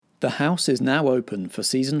The house is now open for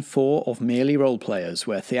Season 4 of Merely Roleplayers,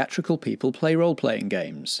 where theatrical people play role-playing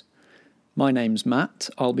games. My name's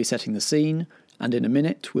Matt, I'll be setting the scene, and in a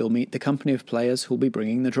minute we'll meet the company of players who'll be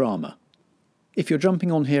bringing the drama. If you're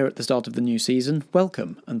jumping on here at the start of the new season,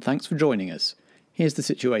 welcome, and thanks for joining us. Here's the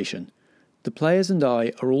situation. The players and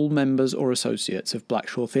I are all members or associates of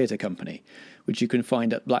Blackshaw Theatre Company, which you can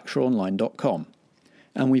find at blackshawonline.com.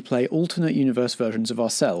 And we play alternate universe versions of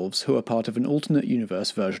ourselves who are part of an alternate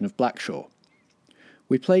universe version of Blackshaw.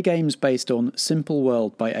 We play games based on Simple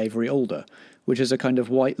World by Avery Alder, which is a kind of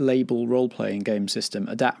white label role-playing game system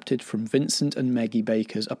adapted from Vincent and Meggie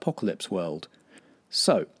Baker's Apocalypse World.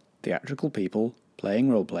 So, theatrical people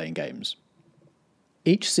playing role-playing games.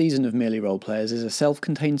 Each season of Merely Roleplayers is a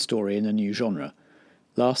self-contained story in a new genre.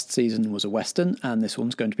 Last season was a western, and this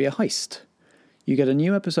one's going to be a heist. You get a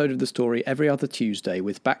new episode of the story every other Tuesday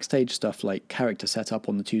with backstage stuff like character setup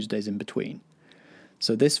on the Tuesdays in between.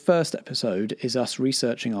 So this first episode is us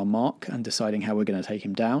researching our Mark and deciding how we're going to take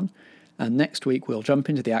him down, and next week we'll jump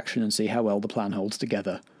into the action and see how well the plan holds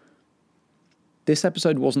together. This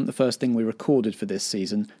episode wasn't the first thing we recorded for this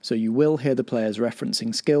season, so you will hear the players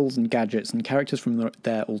referencing skills and gadgets and characters from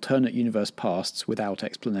their alternate universe pasts without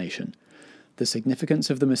explanation. The significance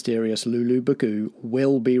of the mysterious Lulu Bagoo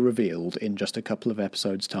will be revealed in just a couple of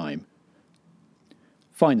episodes' time.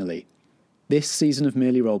 Finally, this season of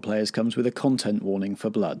Merely Roleplayers comes with a content warning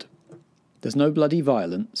for blood. There's no bloody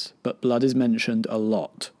violence, but blood is mentioned a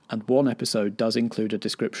lot, and one episode does include a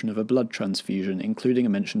description of a blood transfusion, including a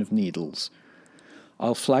mention of needles.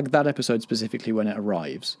 I'll flag that episode specifically when it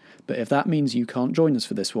arrives, but if that means you can't join us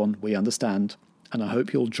for this one, we understand, and I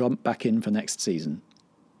hope you'll jump back in for next season.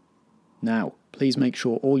 Now, please make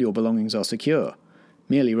sure all your belongings are secure.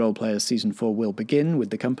 Merely Roleplayers Season 4 will begin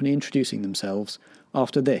with the company introducing themselves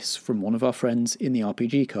after this from one of our friends in the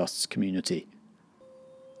RPG Casts community.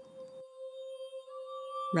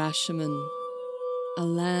 Rashomon, a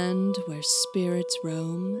land where spirits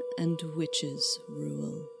roam and witches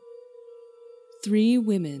rule. 3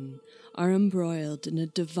 women are embroiled in a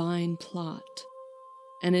divine plot,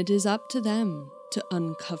 and it is up to them to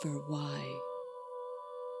uncover why.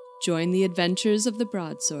 Join the adventures of the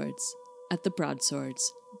Broadswords at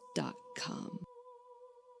thebroadswords.com.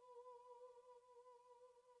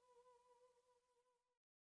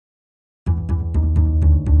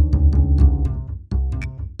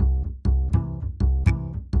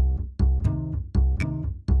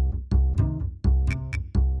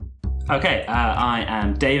 Okay, I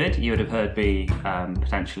am David. You would have heard me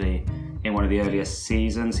potentially in one of the earliest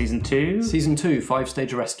seasons, Season 2? Season 2,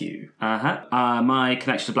 5-Stage Rescue. My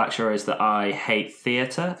connection to Blackshaw is that I hate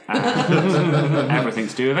theatre and everything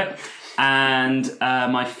to do with it. And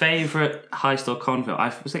my favourite heist or con film,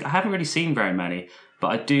 I haven't really seen very many, but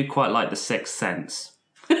I do quite like The Sixth Sense.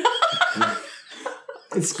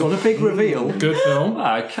 It's got a big reveal. Good film.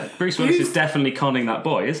 Bruce Willis is definitely conning that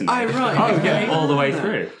boy, isn't he? Oh, right. Okay. All the way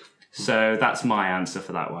through. So that's my answer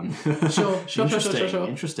for that one. Sure.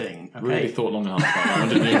 Interesting. Okay. Really thought long and hard about that one,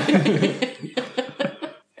 didn't you?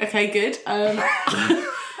 Okay, good.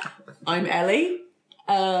 I'm Ellie.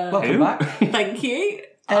 Welcome back. Thank you.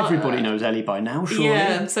 Everybody knows Ellie by now, surely.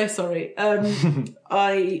 Yeah, I'm so sorry. I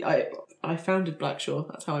founded Blackshaw.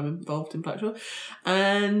 That's how I'm involved in Blackshaw.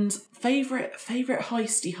 And favourite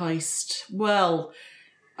heist. Well,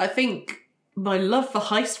 I think my love for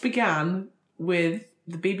heist began with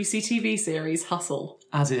the BBC TV series Hustle.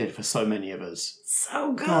 As it did for so many of us.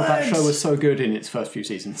 So good. God, that show was so good in its first few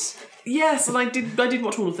seasons. Yes, and I did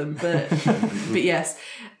watch all of them, but but yes,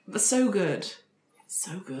 but so good.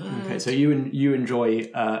 So good. Okay, so you enjoy,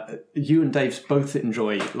 you and Dave both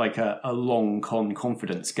enjoy like a long con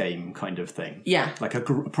confidence game kind of thing. Yeah. Like a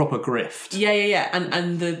proper grift. Yeah.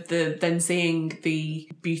 And the then seeing the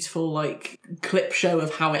beautiful like clip show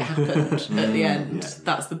of how it happened at the end,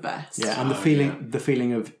 that's the best. Yeah, and the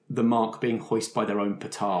feeling of the Mark being hoisted by their own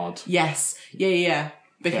petard. Yes. Yeah.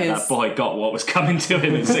 Because that boy got what was coming to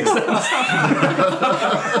him in Sixth Sense.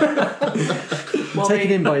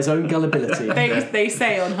 Taken in by his own gullibility. They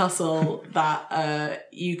say on Hustle that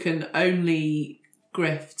you can only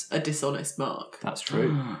grift a dishonest Mark. That's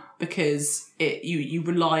true. Because you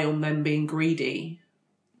rely on them being greedy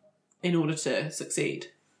in order to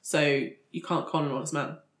succeed. So you can't con an honest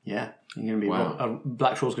man. Yeah, you're going to be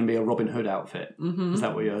Blackshaw's going to be a Robin Hood outfit. Mm-hmm. Is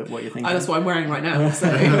that what you're thinking? That's what I'm wearing right now. So.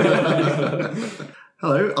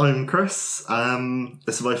 Hello, I'm Chris.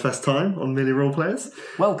 This is my first time on Merely Roleplayers.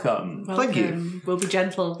 Welcome. Thank you. We'll be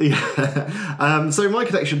gentle. Yeah. So my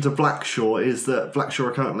connection to Blackshaw is that Blackshaw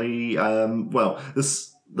are currently,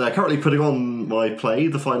 they're currently putting on my play,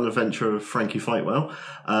 The Final Adventure of Frankie Fightwell.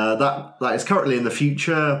 That is currently in the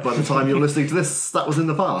future. By the time you're listening to this, that was in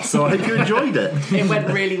the past. So I hope you enjoyed it. It went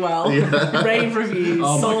really well. Rave reviews.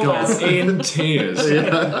 Oh my sold god, out. in tears.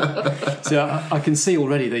 So I can see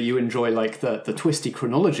already that you enjoy like the twisty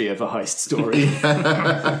chronology of a heist story.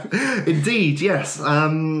 Indeed, yes.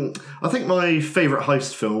 I think my favourite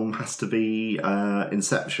heist film has to be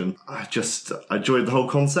Inception. I enjoyed the whole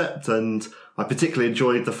concept, and I particularly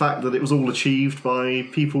enjoyed the fact that it was all achieved by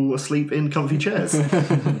people asleep in comfy chairs.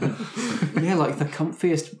 Yeah, like the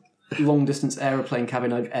comfiest long-distance aeroplane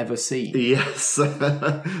cabin I've ever seen. Yes.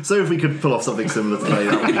 So if we could pull off something similar today,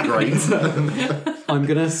 that would be great. I'm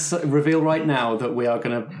going to reveal right now that we are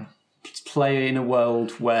going to play in a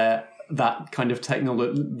world where that kind of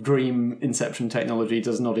dream Inception technology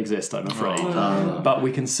does not exist, I'm afraid. But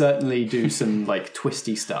we can certainly do some like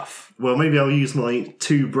twisty stuff. Well, maybe I'll use my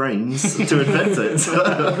 2 brains to invent it.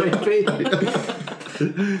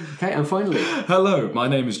 Okay, and finally, Hello, my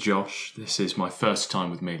name is Josh. This is my first time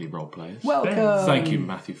with Merely Roleplayers. welcome. Thank you,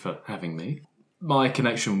 Matthew, for having me. My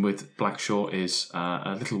connection with Blackshaw is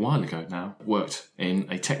a little while ago now. Worked in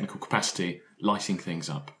a technical capacity, lighting things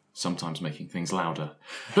up, sometimes making things louder,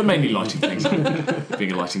 but mainly lighting things up,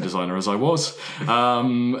 being a lighting designer as I was.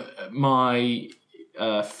 My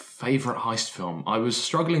favourite heist film, I was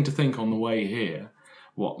struggling to think on the way here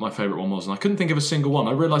what my favourite one was, and I couldn't think of a single one.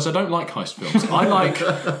 I realised I don't like heist films. I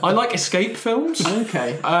like escape films.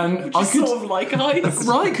 Okay. And I could, Sort of like a heist.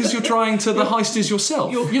 right, because you're trying to, the heist is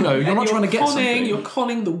yourself. You're not trying to get something. You're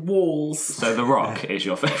conning the walls. So The Rock is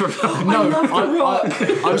your favourite film? No,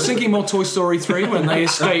 I was thinking more Toy Story 3 when they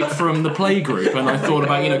escape from the playgroup, and I thought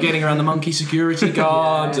about getting around the monkey security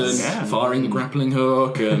guard and firing the grappling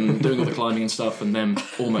hook and doing all the climbing and stuff, and then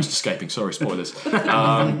almost escaping. Sorry, spoilers.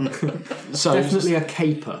 So Definitely a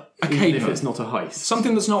caper, even if caper. it's not a heist.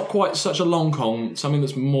 something that's not quite such a long con, something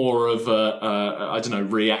that's more of a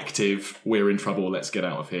reactive. We're in trouble. Let's get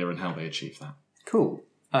out of here, and how they achieve that. Cool.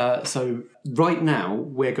 So right now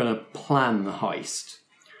we're going to plan the heist.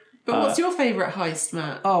 But what's your favourite heist,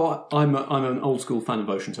 Matt? Oh, I'm an old school fan of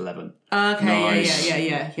Ocean's 11. Okay, Nice.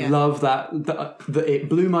 yeah. Love that. It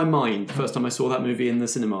blew my mind the first time I saw that movie in the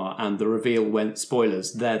cinema, and the reveal went,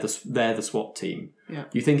 spoilers, they're the SWAT team. Yeah.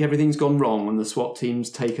 You think everything's gone wrong and the SWAT team's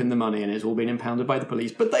taken the money and it's all been impounded by the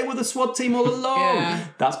police, but they were the SWAT team all along. Yeah.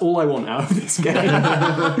 That's all I want out of this game.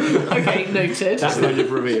 Okay, noted. That kind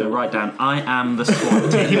of reveal. So write down, I am the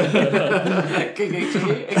SWAT team.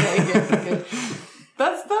 Okay.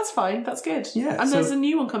 That's fine. That's good. Yeah, And so- there's a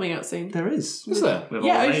new one coming out soon. There is. Is there? With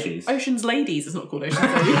Yeah, all the ladies. Ocean's Ladies. It's not called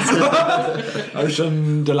Ocean's Ladies.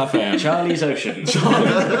 Ocean de la Fer. Charlie's Ocean.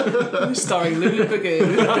 Starring Lulu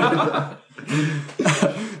Bagoo.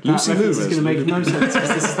 Lucy Liu This is is going to make no sense because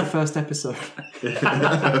this is the first episode.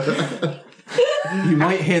 You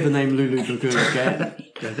might hear the name Lulu Bagoo again.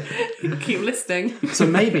 Keep listening. So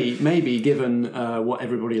maybe given what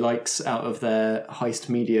everybody likes out of their heist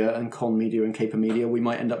media and con media and caper media, we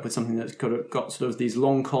might end up with something that's got sort of these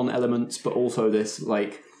long con elements, but also this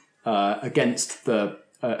like against the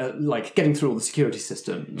like getting through all the security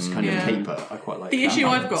systems kind of caper. I quite like The that. issue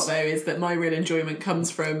I've got though is that my real enjoyment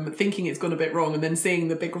comes from thinking it's gone a bit wrong and then seeing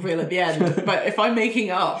the big reveal at the end. But if I'm making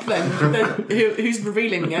it up, then who's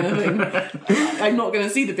revealing anything? I'm not going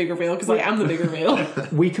to see the big reveal because I am the big reveal.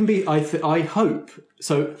 We can be. I hope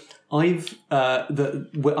so. I'm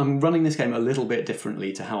running this game a little bit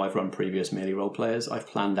differently to how I've run previous Merely Role Players. I've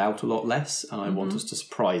planned out a lot less, and I want us to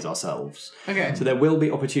surprise ourselves. Okay. So there will be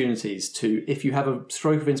opportunities to, if you have a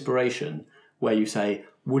stroke of inspiration where you say,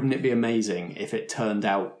 "Wouldn't it be amazing if it turned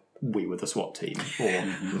out we were the SWAT team?" or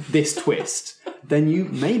this twist, then you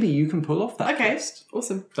can pull off that Okay. twist.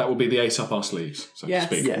 Awesome. That will be the ace up our sleeves, so Yes.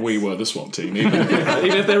 to speak. Yes. We were the SWAT team, even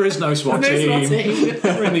if there is no SWAT No team. SWAT team.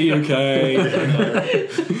 We're in the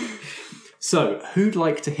UK. So, who'd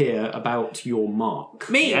like to hear about your mark?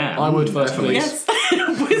 Me. Yeah. I would first, please. Yes.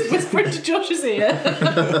 Whisper into Josh's ear.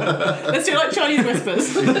 Let's do it like Chinese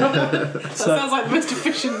whispers. That sounds like the most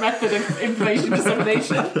efficient method of information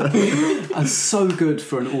dissemination. And so good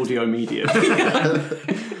for an audio medium.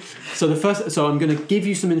 So I'm going to give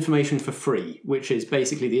you some information for free, which is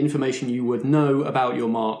basically the information you would know about your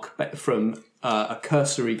mark from a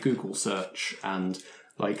cursory Google search and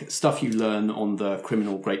like stuff you learn on the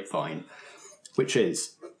criminal grapevine, which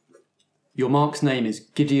is your mark's name is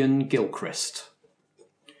Gideon Gilchrist.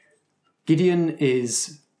 Gideon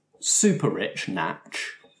is super rich,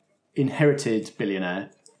 natch, inherited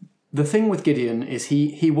billionaire. The thing with Gideon is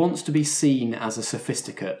he wants to be seen as a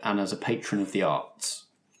sophisticate and as a patron of the arts.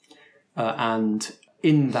 And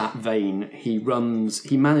in that vein, he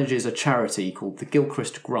manages a charity called the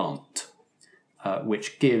Gilchrist Grant,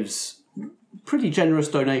 which gives pretty generous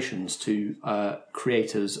donations to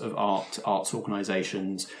creators of arts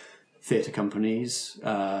organisations, theatre companies,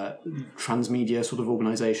 transmedia sort of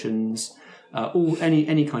organisations,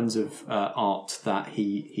 any kinds of art that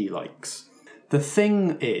he likes. The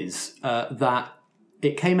thing is that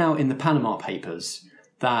it came out in the Panama Papers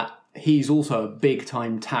that he's also a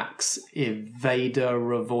big-time tax evader,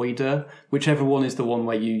 avoider, whichever one is the one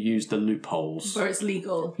where you use the loopholes. Where it's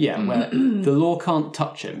legal. Yeah, where the law can't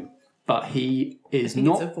touch him, but he is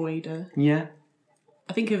not... It's avoider. Yeah?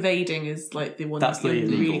 I think evading is like the one That's that you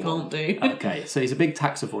the really illegal can't do. Okay, so he's a big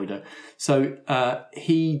tax avoider. So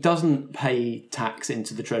he doesn't pay tax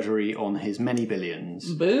into the Treasury on his many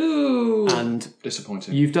billions. Boo! And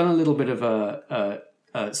Disappointing. you've done a little bit of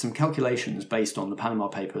some calculations based on the Panama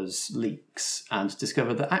Papers leaks and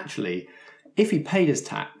discovered that actually, if he paid his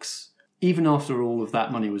tax, even after all of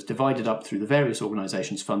that money was divided up through the various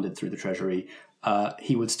organisations funded through the Treasury,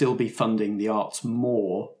 he would still be funding the arts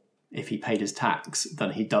more if he paid his tax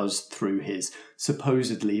than he does through his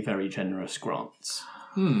supposedly very generous grants.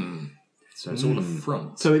 So it's all a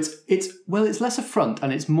front. So it's less a front,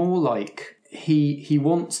 and it's more like he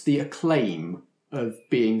wants the acclaim of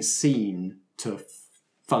being seen to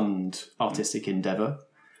fund artistic endeavour,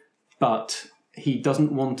 but he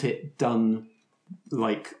doesn't want it done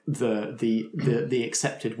like the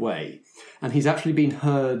accepted way. And he's actually been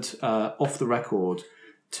heard off the record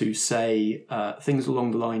to say things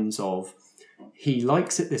along the lines of, he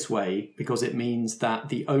likes it this way because it means that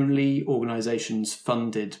the only organisations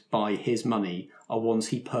funded by his money are ones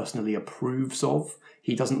he personally approves of.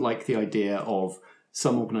 He doesn't like the idea of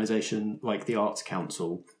some organisation like the Arts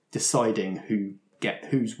Council deciding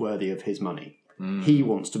who's worthy of his money. He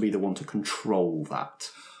wants to be the one to control that.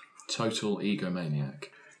 Total egomaniac.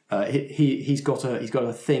 He's got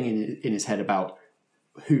a thing in his head about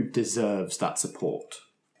who deserves that support.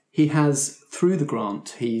 He has, through the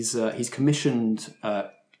grant, he's commissioned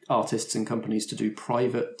artists and companies to do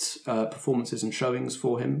private performances and showings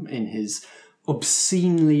for him in his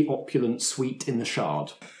obscenely opulent suite in the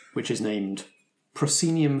Shard, which is named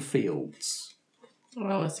Proscenium Fields.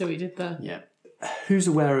 Oh, I see what you did there. Yeah. Who's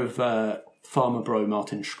aware of Farmer Bro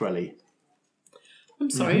Martin Shkreli? I'm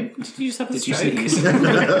sorry, did you just have a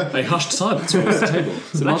stroke? A hushed silence across the table.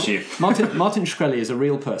 So Bless you. Martin Shkreli is a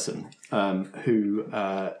real person who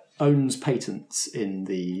owns patents in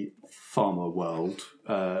the pharma world.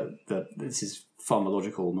 This is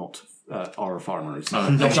pharmacological, not farmers.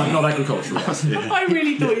 Not agricultural. I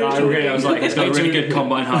really thought you were joking. I was like, it's got a really good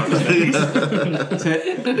combine harvest.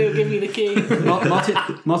 They'll give me the key.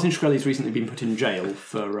 Martin Shkreli's recently been put in jail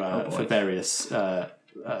for various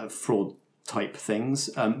fraud type things,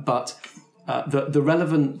 but the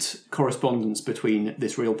relevant correspondence between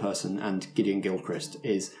this real person and Gideon Gilchrist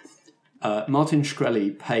is Martin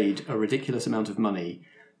Shkreli paid a ridiculous amount of money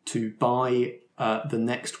to buy the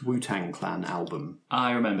next Wu-Tang Clan album.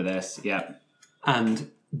 I remember this, yeah.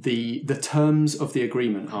 And the terms of the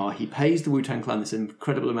agreement are he pays the Wu-Tang Clan this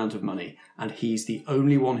incredible amount of money, and he's the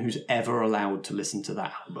only one who's ever allowed to listen to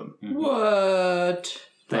that album. What?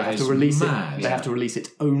 They have to release it. They have to release it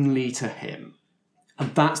only to him,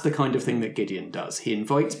 and that's the kind of thing that Gideon does. He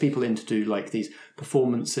invites people in to do like these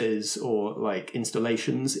performances or like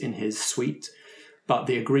installations in his suite, but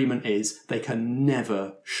the agreement is they can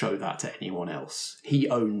never show that to anyone else. He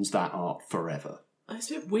owns that art forever. It's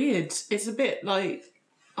a bit weird. It's a bit like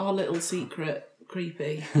our little secret.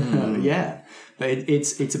 Creepy. Yeah, but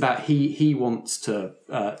it's about he wants to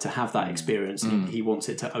have that experience. He wants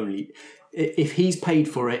it to only. If he's paid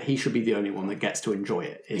for it, he should be the only one that gets to enjoy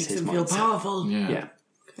it. Is Makes his him feel mindset. powerful. Yeah.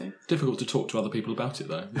 Okay. Difficult to talk to other people about it,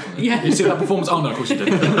 though. Isn't it? Yeah. You see that performance? Oh, no, of course you did.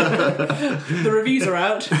 The reviews are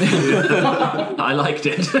out. I liked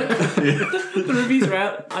it. The reviews are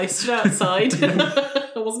out. I stood outside.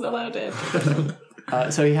 I wasn't allowed in.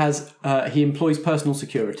 So he employs personal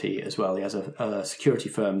security as well. He has a security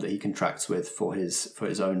firm that he contracts with for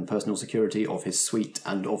his own personal security of his suite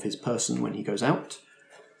and of his person when he goes out.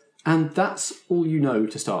 And that's all you know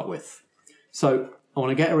to start with. So I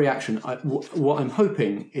want to get a reaction. What I'm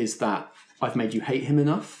hoping is that I've made you hate him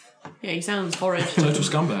enough. Yeah, he sounds horrid. Total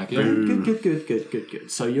scumbag, yeah.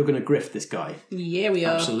 Good. So you're going to grift this guy. Yeah, we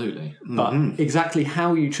are. Absolutely. But exactly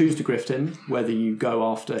how you choose to grift him, whether you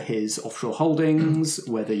go after his offshore holdings,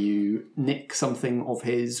 whether you nick something of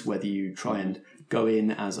his, whether you try and go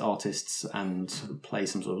in as artists and play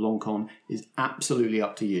some sort of long con is absolutely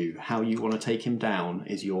up to you. How you want to take him down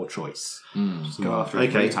is your choice. Just go after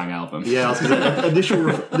his Wu-Tang album. Yeah, I was gonna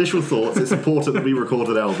say, initial thoughts. It's important that we record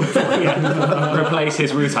an album. Replace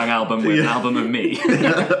his Wu-Tang album with an album of me.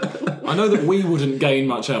 I know that we wouldn't gain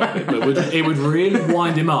much out of it, but it would really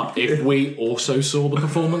wind him up if we also saw the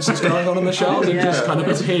performances going on in the shows and just kind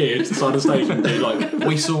of appeared beside the stage and be like,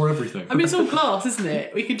 we saw everything. I mean, it's all glass, isn't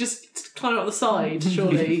it? We could just climb up the side,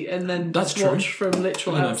 surely, and then That's just watch from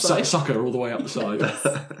literal outside. Sucker all the way up the side.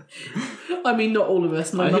 I mean, not all of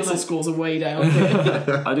us. My muscle scores are way down.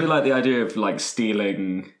 I do like the idea of like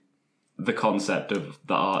stealing the concept of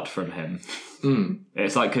the art from him.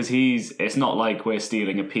 It's like, because it's not like we're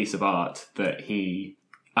stealing a piece of art that he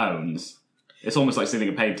owns. It's almost like stealing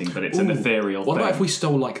a painting, but it's an ethereal What thing. about if we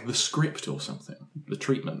stole like the script or something, the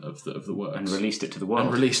treatment of the works, and released it to the world?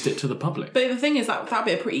 and released it to the public? But the thing is that'd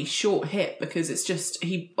be a pretty short hit because it's just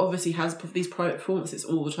he obviously has these private performances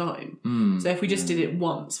all the time. So if we just did it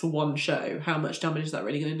once for one show, how much damage is that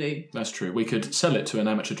really going to do? That's true. We could sell it to an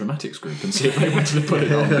amateur dramatics group and see if they wanted to put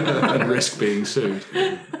it on and risk being sued.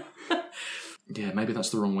 Yeah, maybe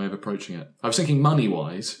that's the wrong way of approaching it. I was thinking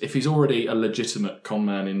money-wise, if he's already a legitimate con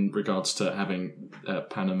man in regards to having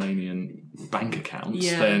Panamanian bank accounts,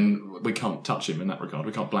 then we can't touch him in that regard.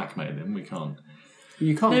 We can't blackmail him. We can't.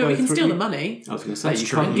 You can't. No, go we can through, steal the money I was going to say That's you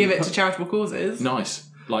true. can't and give it to charitable causes. Nice.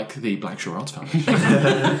 Like the Blackshore Arts Foundation.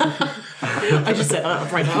 I just said that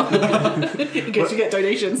right now. In case you get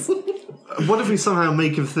donations. What if we somehow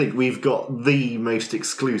make him think we've got the most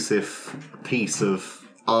exclusive piece of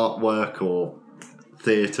artwork or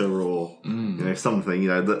theatre or something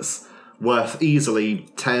that's worth easily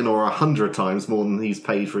 10 or 100 times more than he's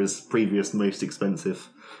paid for his previous most expensive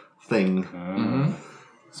thing?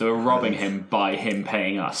 So we're robbing him by him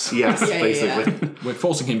paying us. Yes, basically. We're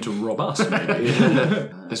forcing him to rob us, maybe.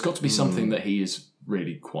 There's got to be something that he is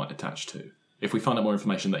really quite attached to. If we find out more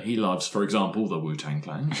information that he loves, for example, the Wu-Tang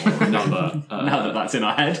Clan, or another... Now that that's in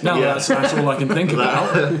our head. That's all I can think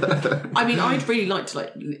about. I mean, I'd really like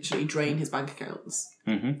to literally drain his bank accounts.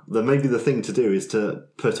 Then maybe the thing to do is to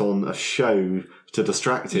put on a show to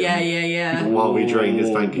distract him. Yeah. While we drain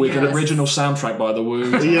his bank With account. an original soundtrack by the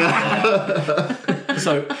Wu.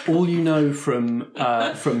 So all you know from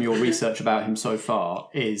your research about him so far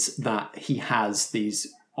is that he has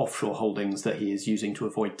these offshore holdings that he is using to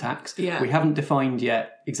avoid tax. Yeah. We haven't defined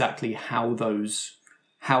yet exactly how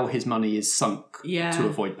his money is sunk to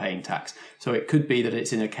avoid paying tax. So it could be that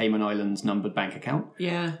it's in a Cayman Islands numbered bank account.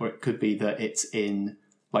 Yeah. Or it could be that it's in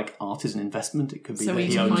like art as an investment. It could be So that we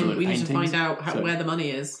he owns a load of need to paintings. find out where the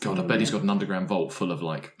money is. God, I bet he's got an underground vault full of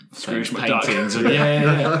like Scrooge paintings. McDuck.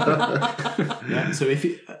 Yeah. So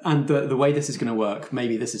the way this is going to work,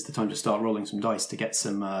 maybe this is the time to start rolling some dice to get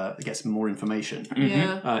some more information.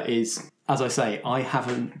 Yeah. Is, as I say, I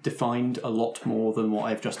haven't defined a lot more than what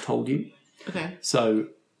I've just told you. Okay. So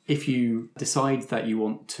if you decide that you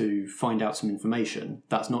want to find out some information,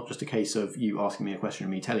 that's not just a case of you asking me a question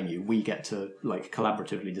and me telling you. We get to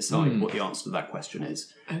collaboratively decide what the answer to that question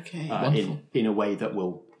is. Okay. In a way that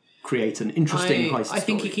will create an interesting heist story. I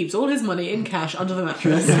think he keeps all his money in cash under the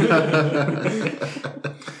mattress.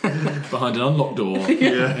 Behind an unlocked door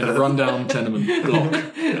in a rundown tenement block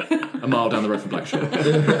a mile down the road from Blackshore.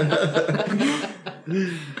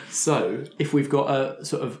 So, if we've got a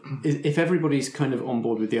sort of... If everybody's kind of on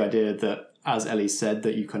board with the idea that, as Ellie said,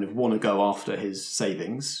 that you kind of want to go after his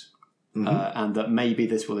savings, and that maybe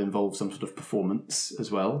this will involve some sort of performance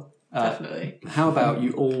as well. Definitely. How about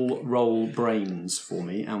you all roll brains for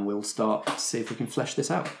me, and we'll start to see if we can flesh this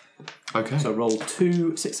out. Okay. So roll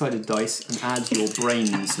 2 six-sided dice and add your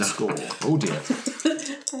brains score. Oh dear.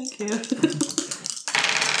 Thank you.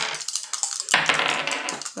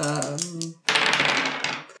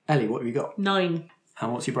 Ellie, what have you got? 9.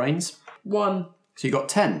 And what's your brains? 1. So you got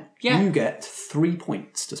 10. Yeah. You get 3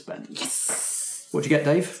 points to spend. Yes. What'd you get,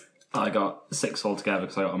 Dave? I got 6 altogether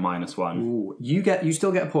because I got a -1. Ooh, you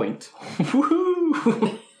still get a point.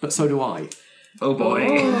 Woohoo! But so do I. Oh boy.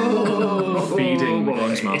 Feeding the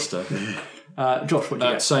games master. Josh, what do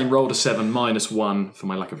you get? Same, rolled a 7, -1 for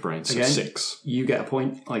my lack of brains, so Again? 6. You get a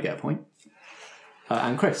point, I get a point.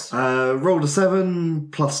 And Chris Rolled a 7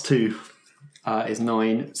 plus 2. is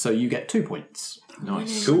 9, so you get 2 points.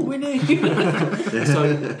 Nice. Cool.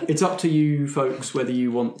 So it's up to you folks whether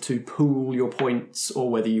you want to pool your points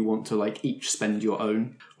or whether you want to each spend your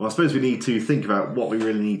own. Well, I suppose we need to think about what we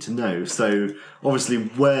really need to know. So, obviously,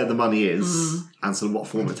 where the money is and sort of what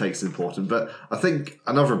form it takes is important. But I think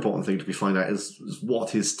another important thing to be find out is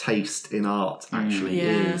what his taste in art actually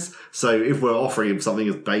is. So, if we're offering him something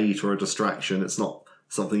as bait or a distraction, it's not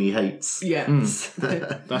something he hates. Yeah. That's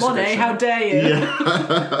a good Monet, how shout. dare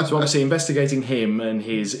you? So obviously investigating him and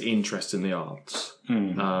his interest in the arts,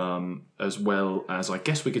 as well as I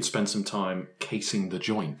guess we could spend some time casing the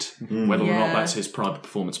joint, whether or not Yeah. that's his private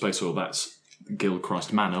performance space or that's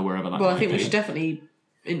Gilchrist Manor, wherever that Well, might I think be. we should definitely,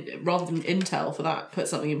 rather than intel for that, put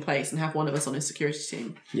something in place and have one of us on his security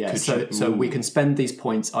team. Yeah, so we can spend these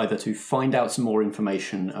points either to find out some more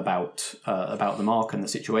information about the mark and the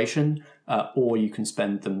situation, or you can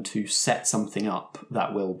spend them to set something up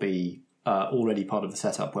that will be already part of the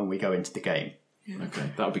setup when we go into the game. Okay,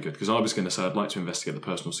 that would be good because I was going to say I'd like to investigate the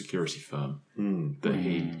personal security firm that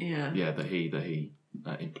he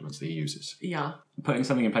implements, that he uses. Yeah. Putting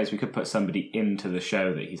something in place, we could put somebody into the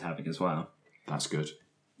show that he's having as well. That's good.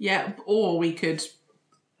 Yeah, or we could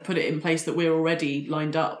put it in place that we're already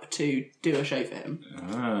lined up to do a show for him.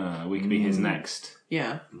 We could be his next.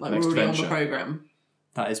 Yeah, like Next we're already venture. on the programme.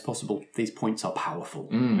 That is possible. These points are powerful.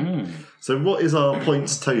 So what is our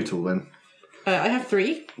points total then? I have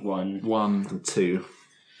 3. One. 2.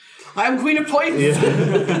 I am Queen of Points!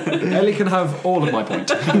 Ellie can have all of my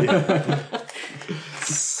points.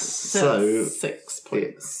 So 6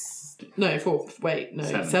 points. No, 4. Wait, no,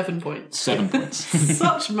 7 points. 7 points.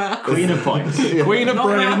 Such math. Queen of points. Queen of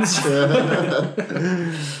brains.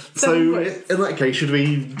 So points. in that case, should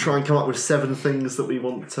we try and come up with 7 things that we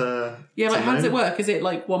want to? Yeah, like to how does know? it work? Is it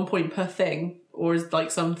like 1 point per thing? Or is like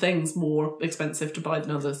some things more expensive to buy than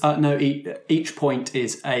others? No, each point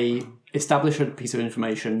is establish a piece of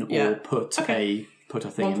information Yeah. or put a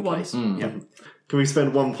thing 1 in for 1. place. Yeah. Can we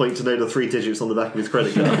spend 1 point to know the 3 digits on the back of his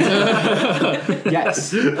credit card?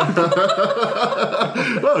 Yes.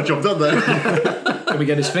 Well, job done there. Can we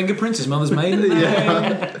get his fingerprints, his mother's maiden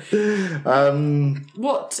name?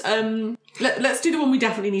 What? Let's do the one we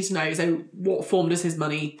definitely need to know. So, what form does his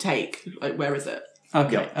money take? Like, where is it?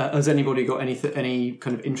 Okay. Has anybody got any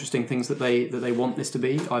kind of interesting things that they want this to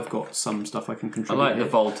be? I've got some stuff I can I contribute. like the here.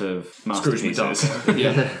 vault of masterpieces.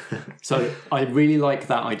 Yeah. So I really like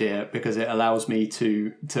that idea because it allows me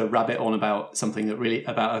to rabbit on about something that really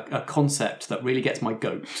about a concept that really gets my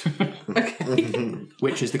goat, Okay.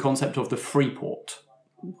 which is the concept of the free port.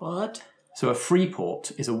 What? So a free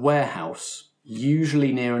port is a warehouse,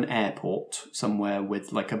 usually near an airport, somewhere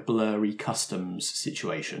with like a blurry customs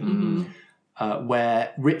situation,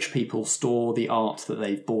 where rich people store the art that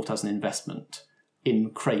they've bought as an investment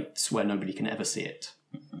in crates where nobody can ever see it.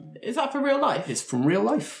 Is that for real life? It's from real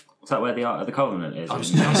life. Is that where the Art of the Covenant is? I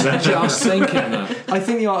was just thinking that. I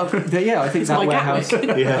think I think that my warehouse.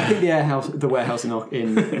 Gatwick. I think the warehouse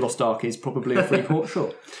in Lost Ark is probably a free port,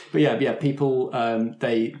 sure. But yeah, people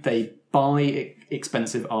they buy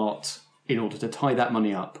expensive art in order to tie that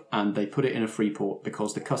money up, and they put it in a free port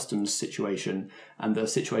because the customs situation and the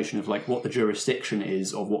situation of like what the jurisdiction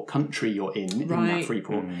is of what country you're in that Right. free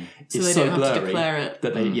port So is they so don't have to blurry declare it.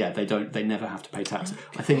 that they never have to pay tax.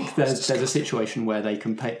 I think there's a situation where they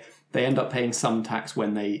end up paying some tax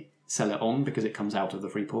when they sell it on because it comes out of the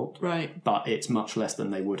free port. Right. But it's much less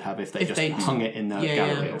than they would have if they just they- hung it in their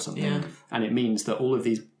gallery or something. yeah. And it means that all of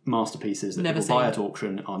these masterpieces that Never people buy seen. at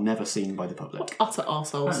auction are never seen by the public. Utter That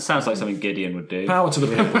arseholes. sounds like something Gideon would do. Power to the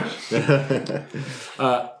people.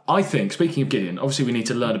 I think, speaking of Gideon, obviously we need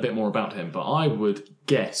to learn a bit more about him, but I would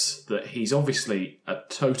guess that he's obviously a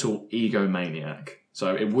total egomaniac.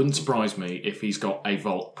 So it wouldn't surprise me if he's got a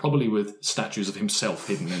vault, probably with statues of himself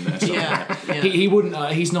hidden in there somewhere. Yeah. He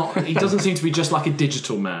wouldn't. He's not. He doesn't seem to be just like a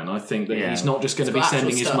digital man. I think that Yeah. he's not just going to be He's got sending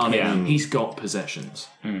actual his stuff. money. Yeah. He's got possessions,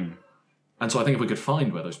 and so I think if we could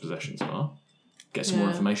find where those possessions are, get some more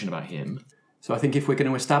Yeah. information about him. So I think if we're going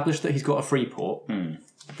to establish that he's got a free port, then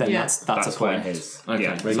Yeah. that's a That's where point. his. Okay.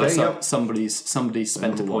 Yeah. So somebody's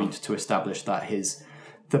spent a point to establish that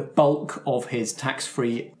the bulk of his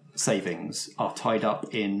tax-free savings are tied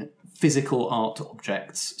up in physical art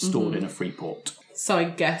objects stored in a free port. So I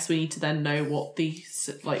guess we need to then know what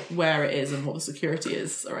where it is and what the security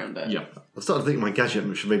is around it. Yeah. I'm starting to think my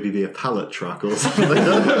gadget should maybe be a pallet truck or something.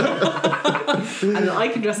 And then I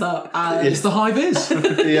can dress up as It's the high vis.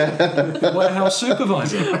 Yeah. Warehouse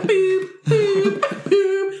supervisor. boop, boop,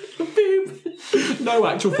 boop, boop. No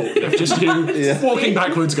actual forklift, just you walking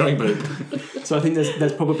backwards going boop. So I think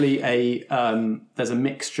there's probably there's a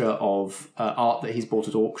mixture of art that he's bought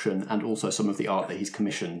at auction and also some of the art that he's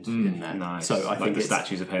commissioned in there. nice. So I Like think the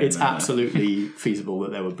statues of him it's in there. absolutely feasible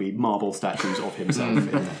that there would be marble statues of himself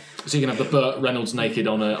in there. So you can have the Burt Reynolds naked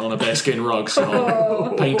on a bearskin rug,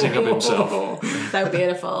 so painting of himself. So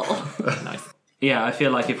beautiful. Yeah, I feel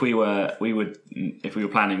like if we were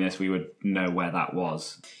planning this, we would know where that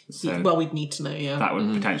was. So Well, we'd need to know, yeah. that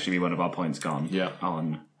would potentially be one of our points gone. Yeah.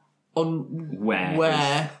 On on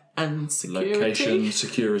Where and security. Location,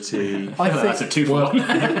 security. I that's a think 2 for 1.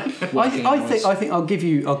 I think I'll give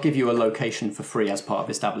you a location for free as part of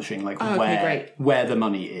establishing where the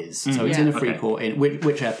money is. So it's in a free port. In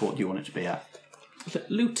which airport do you want it to be at?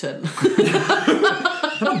 Luton.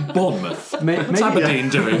 Bournemouth. What's Maybe, Aberdeen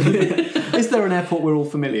doing? is there an airport we're all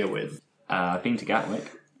familiar with? I've been to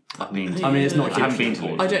Gatwick. I've been to. I mean, it's not. I haven't been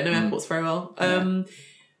to. I don't know airports very well.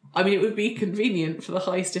 I mean, it would be convenient for the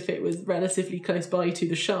heist if it was relatively close by to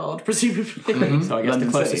the Shard, presumably. So I guess London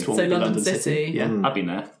the closest City. one So would be London London City. City. Yeah. I've been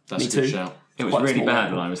there. That's Me a good too. shout. It was quite a really small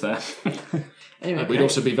bad airport. when I was there. Anyway, We'd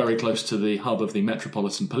also be very close to the hub of the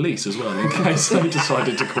Metropolitan Police as well, in case they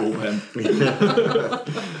decided to call them.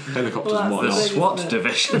 Helicopters and Well, The that's whatnot. SWAT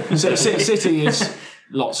division. So City is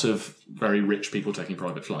lots of very rich people taking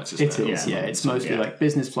private flights, isn't It is, yeah. It's mostly like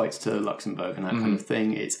business flights to Luxembourg and that kind of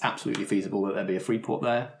thing. It's absolutely feasible that there be a free port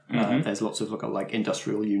there. There's lots of like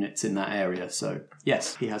industrial units in that area. So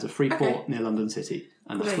yes, he has a free port near London City,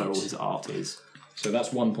 and that's where all his art is. So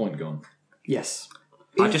that's 1 point gone. Yes.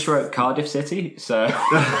 I just wrote Cardiff City, so take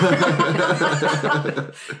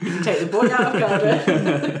the boy out of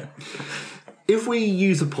Cardiff. If we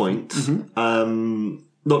use a point,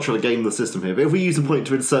 not trying to game the system here, but if we use a point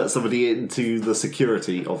to insert somebody into the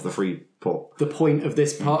security of the free port. The point of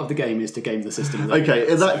this part of the game is to game the system.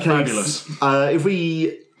 Okay, in that Fabulous. case, if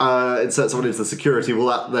we insert someone into the security, will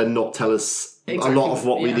that then not tell us a lot of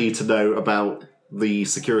what we need to know about the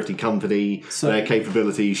security company, their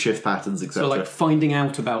capabilities, shift patterns, etc.? So like finding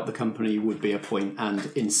out about the company would be a point,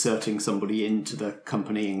 and inserting somebody into the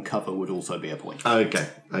company in cover would also be a point. Okay.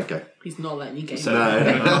 He's not letting you game. so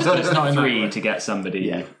It's not in that 3 way. to get somebody.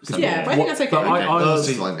 Yeah. Yeah, but I think that's okay. But I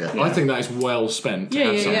honestly, fine, yeah. I think that is well spent to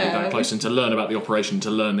have somebody yeah. that close and to learn about the operation,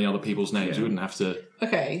 to learn the other people's names. You wouldn't have to.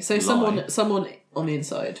 Okay, so someone on the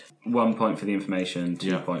inside. 1 point for the information,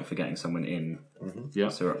 2 point for getting someone in. Yeah.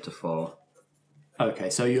 So we're up to 4.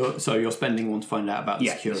 Okay, so you're spending 1 to find out about the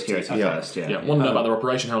security. First, yeah. Yeah, want to know about their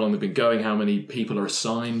operation, how long they've been going, how many people are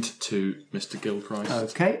assigned to Mr. Gilchrist.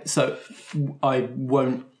 Okay, so I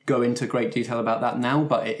won't go into great detail about that now,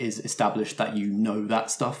 but it is established that you know that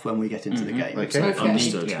stuff when we get into the game. Okay. So if you,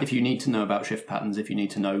 Understood. need, if you need to know about shift patterns, if you need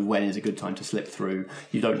to know when is a good time to slip through,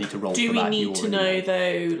 you don't need to roll Do for we that. need to know,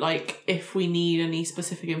 though, like, if we need any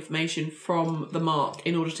specific information from the mark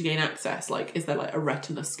in order to gain access? Like, is there, like, a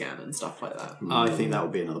retina scan and stuff like that? I think that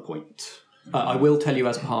would be another point. I will tell you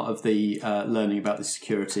as part of the learning about the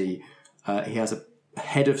security, he has a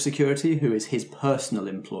head of security who is his personal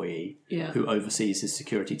employee who oversees his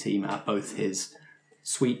security team at both his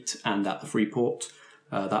suite and at the free port.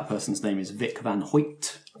 That person's name is Vic Van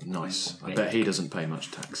Hoyt. Nice. I bet he doesn't pay much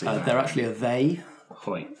tax either. They're actually a they,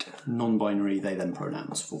 Hoyt. non-binary they them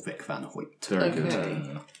pronouns for Vic Van Hoyt. Very good.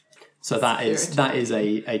 Okay. So that is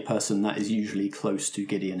a person that is usually close to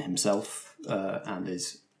Gideon himself and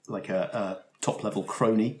is like a top-level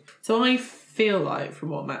crony. So I feel like, from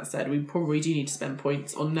what Matt said, we probably do need to spend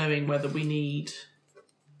points on knowing whether we need,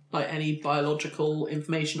 like, any biological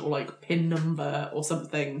information or, like, PIN number or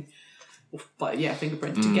something, or, like,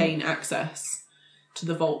 fingerprint, to gain access to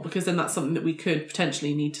the vault, because then that's something that we could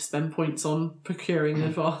potentially need to spend points on procuring in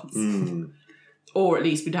advance. Or at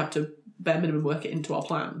least we'd have to bare minimum work it into our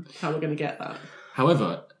plan, how we're going to get that.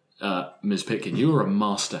 However, Ms. Pitkin, you are a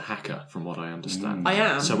master hacker, from what I understand. I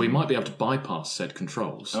am. So we might be able to bypass said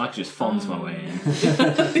controls. I could just Fonz my way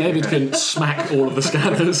in. David can smack all of the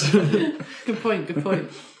scanners. Good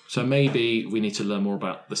point. So maybe we need to learn more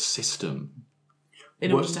about the system.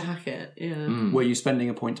 In order to hack it, Were you spending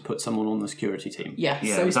a point to put someone on the security team? Yes,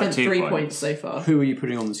 Yeah, so we was that spent 2 3 points? points so far. Who are you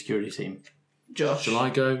putting on the security team? Josh. Shall I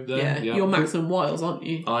go there? Yeah, you're Maximum Wiles, aren't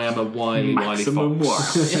you? I am a wily Maximum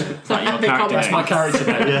fox. Wiles. Is that your character That's name? my character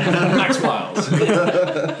name. Max Wiles.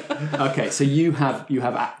 Okay, so you have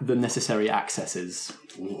the necessary accesses.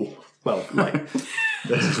 Well, like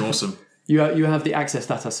This is awesome. you have the access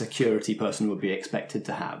that a security person would be expected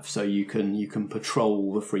to have. So you can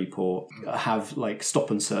patrol the free port, have like stop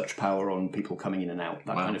and search power on people coming in and out,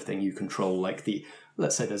 that kind of thing. You control like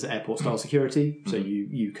let's say there's airport style security, so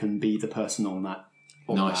you can be the person on that.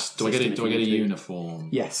 Nice. Do I get a uniform?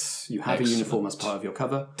 Yes, you have Excellent. a uniform as part of your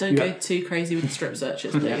cover. Don't go too crazy with the strip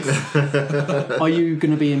searches, please. Are you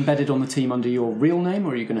going to be embedded on the team under your real name,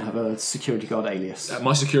 or are you going to have a security guard alias?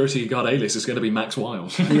 My security guard alias is going to be Max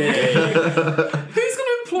Wiles. Who's going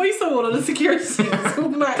to employ someone on a security team that's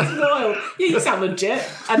called Max Wild. Yeah, you sound legit.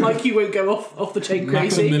 And like you won't go off the chain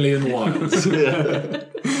crazy. Maximilian Wilds.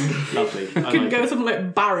 Lovely. Couldn't go with someone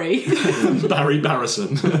like Barry. Barry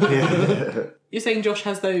Barrison. You're saying Josh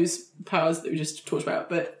has those powers that we just talked about,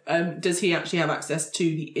 but does he actually have access to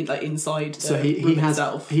the inside the room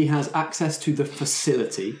itself? He has access to the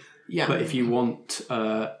facility. Yeah. But if you want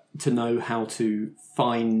to know how to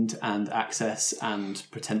find and access and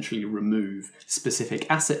potentially remove specific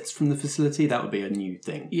assets from the facility, that would be a new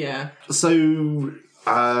thing. Yeah. So,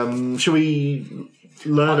 shall we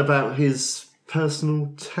learn about his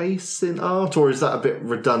personal tastes in art, or is that a bit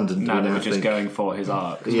redundant? No, we're just going for his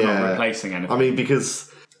art. We're not replacing anything. I mean, because...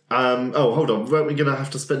 hold on. Weren't we going to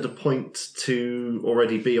have to spend a point to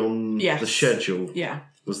already be on the schedule? Yeah.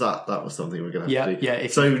 Was that was something we were going to have to do? Yeah.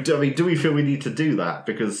 So, do we feel we need to do that?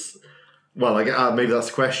 Because, well, maybe that's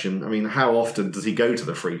the question. I mean, how often does he go to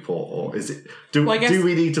the Freeport? Or is it... Do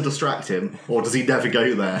we need to distract him? Or does he never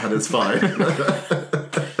go there and it's fine?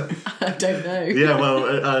 I don't know. Yeah,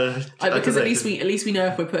 well... because at least we know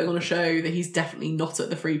if we're putting on a show that he's definitely not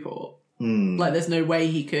at the Freeport. Like, there's no way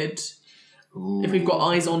he could... Ooh. If we've got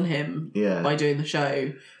eyes on him by doing the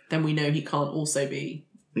show, then we know he can't also be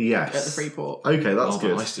at the Freeport. Okay, that's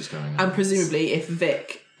good. The heist is going on. And presumably, if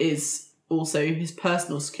Vic is also his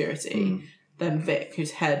personal security, then Vic,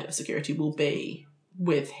 who's head of security, will be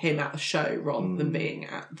with him at the show rather than being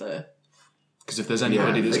at the... Because if there's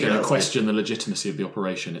anybody that's going to question the legitimacy of the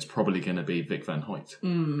operation, it's probably going to be Vic Van Hoyt.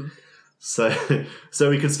 So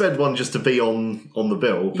we could spend one just to be on the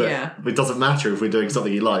bill, but it doesn't matter if we're doing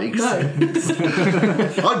something he likes. No.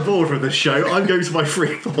 I'm bored with this show. I'm going to my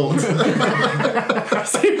Freeport.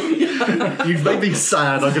 You've made me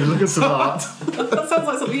sad. I'm going to look at some art. That sounds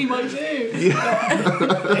like something you might do.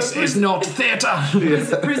 This is not theatre.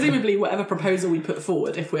 Presumably, whatever proposal we put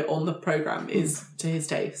forward, if we're on the programme, is to his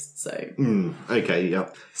taste. So okay, yeah.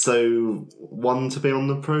 So one to be on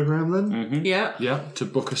the programme then. Yeah. To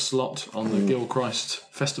book a slot on the Gilchrist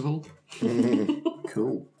Festival.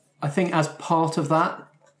 Cool. I think as part of that,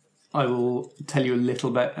 I will tell you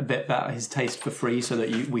a bit about his taste for free, so that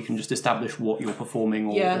we can just establish what you're performing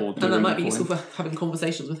or doing. And that might be useful him. for having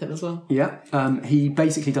conversations with him as well. Yeah. He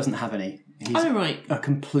basically doesn't have any. He's right.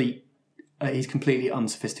 He's completely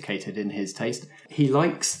unsophisticated in his taste. He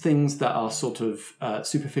likes things that are sort of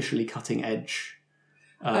superficially cutting edge.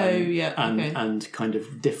 And kind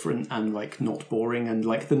of different and like not boring and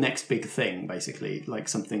like the next big thing, basically, like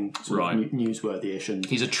something sort of newsworthy-ish. And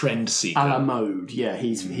he's a trend seeker. A la mode, yeah.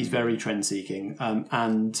 He's very trend seeking,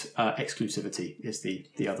 and exclusivity is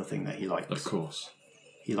the other thing that he likes. Of course,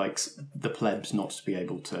 he likes the plebs not to be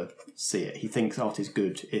able to see it. He thinks art is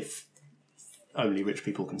good if only rich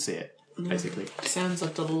people can see it. Basically, sounds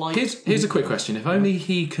like a delight. Here's a quick question: if only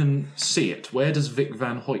he can see it, where does Vic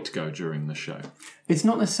Van Hoyt go during the show? It's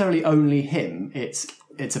not necessarily only him.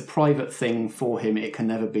 It's a private thing for him. It can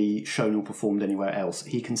never be shown or performed anywhere else.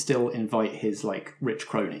 He can still invite his like rich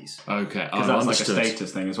cronies. Okay, because that's like a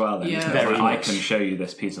status thing as well. Then, very I can show you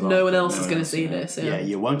this piece of art. No one else is going to see this. Yeah,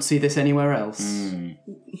 you won't see this anywhere else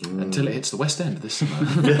until it hits the West End this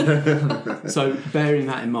summer. So, bearing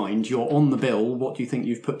that in mind, you're on the bill. What do you think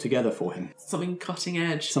you've put together for him? Something cutting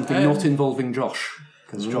edge. Something not involving Josh.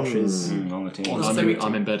 Because Josh is on the team.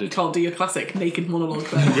 I'm embedded. You can't do your classic naked monologue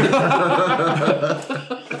there.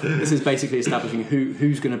 This is basically establishing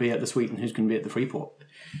who's going to be at the suite and who's going to be at the Freeport.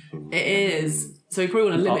 It is. So we probably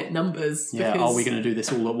want to limit numbers. Yeah, are we going to do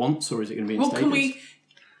this all at once, or is it going to be in stages?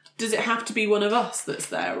 Does it have to be one of us that's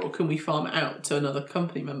there, or can we farm it out to another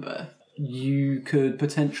company member? You could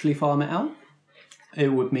potentially farm it out.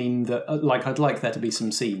 It would mean that, I'd like there to be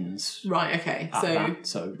some scenes. Right, okay.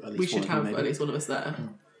 So at least we should have at least one of us there.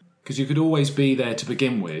 Because you could always be there to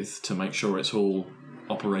begin with to make sure it's all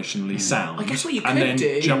operationally sound. I guess what you could and then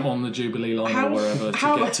do, jump on the Jubilee line or wherever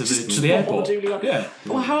to get to the airport. Yeah.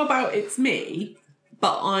 Well, how about it's me,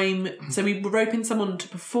 but so we rope in someone to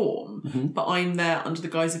perform, but I'm there under the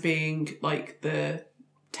guise of being like the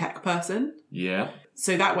tech person. Yeah.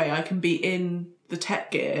 So that way I can be in the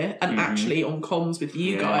tech gear and actually on comms with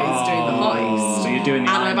you guys doing the heist. So you're doing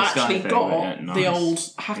the and I've actually got nice. the old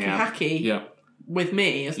hacky with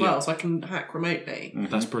me as well, so I can hack remotely.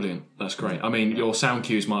 That's brilliant. That's great. I mean, your sound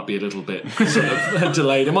cues might be a little bit sort of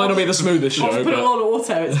delayed. It might not be the smoothest show. I'll put it on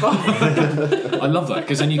auto, it's fine. I love that,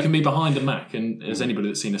 because then you can be behind a Mac, and as anybody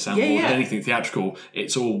that's seen a soundboard, anything theatrical,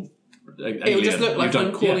 it's all alien. It'll just look like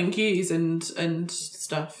I'm calling cues and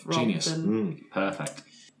stuff. Genius. Perfect.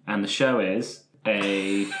 And the show is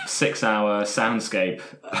a 6-hour soundscape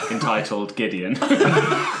entitled Gideon.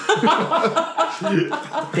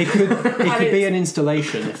 It could be an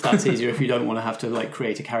installation if that's easier. If you don't want to have to like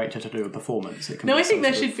create a character to do a performance, it can No, be I think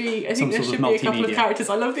there some should be. I some think there sort should of be a couple of multimedia. characters.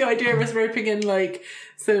 I love the idea of us roping in like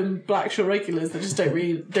some Blackshaw regulars that just don't know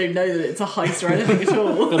that it's a heist or anything at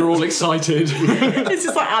all. They're all excited. It's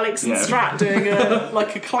just like Alex and Strat doing a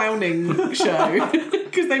clowning show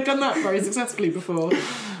because they've done that very successfully before.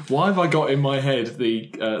 Why have I got in my head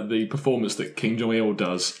the performance that King Jong-il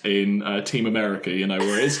does in Team America,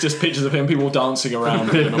 where it's just pictures of him, people dancing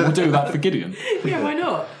around him, and we'll do that for Gideon. Yeah, why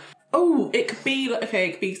not? Oh, it could be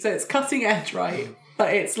so it's cutting edge, right?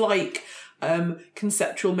 But it's like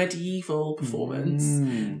conceptual medieval performance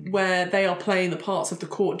where they are playing the parts of the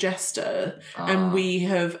court jester, and we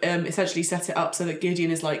have essentially set it up so that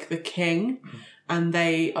Gideon is like the king. And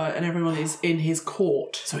they and everyone is in his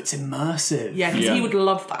court. So it's immersive. Yeah, because he would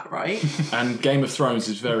love that, right? And Game of Thrones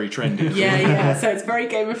is very trendy. Yeah. So it's very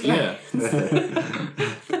Game of Thrones. Yeah.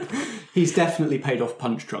 He's definitely paid off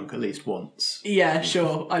Punch Drunk at least once. Yeah,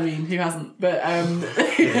 sure. I mean, who hasn't? But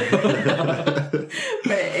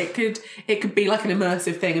but it could be like an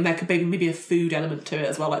immersive thing, and there could be maybe a food element to it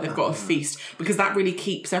as well. Like they've got a feast because that really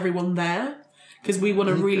keeps everyone there. Because we want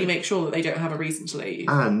to really make sure that they don't have a reason to leave.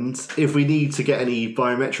 And if we need to get any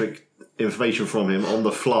biometric information from him on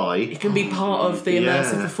the fly, it can be part of the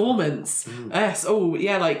immersive performance. Yes. Oh,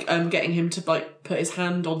 yeah. Like getting him to like put his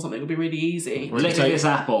hand on something would be really easy. Lick this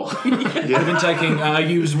apple. We've been taking a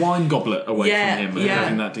used wine goblet away Yeah, from him and yeah.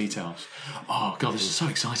 having that details. Oh god, this is so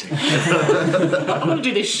exciting. I want to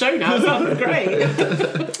do this show now. It sounds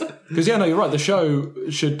great. Because you're right. The show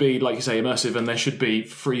should be, like you say, immersive, and there should be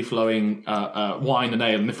free-flowing wine and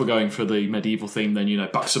ale. And if we're going for the medieval theme, then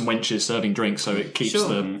bucks and wenches serving drinks, so it keeps Sure.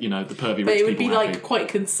 the the pervy But rich it would be people happy. like quite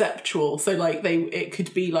conceptual. So like it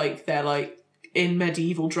could be like they're like in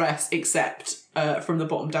medieval dress, except from the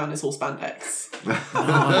bottom down is all spandex.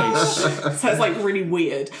 Nice. So it's like really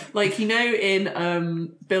weird. Like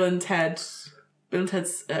in Bill and Ted's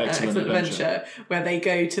Excellent Adventure, where they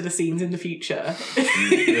go to the scenes in the future.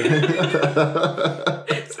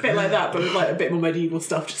 It's a bit like that, but with like a bit more medieval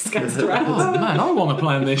stuff just scattered around. Oh man, I want to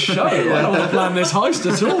plan this show. I don't want to plan this heist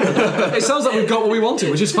at all. It sounds like we've got what we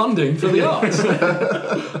wanted, which is funding for the arts.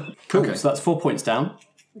 Cool. Okay. So that's 4 points down.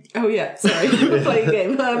 Oh yeah, sorry, we're playing a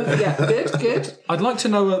game. Yeah, good. I'd like to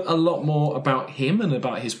know a lot more about him and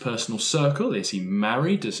about his personal circle. Is he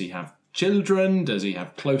married? Does he have children? Does he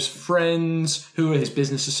have close friends? Who are his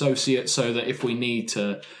business associates? So that if we need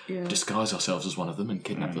to disguise ourselves as one of them and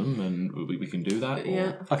kidnap them, and we can do that.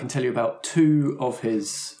 Yeah. I can tell you about 2 of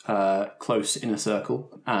his close inner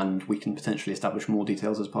circle, and we can potentially establish more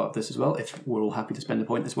details as part of this as well, if we're all happy to spend a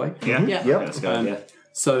point this way. Yeah. Yeah. Let's go.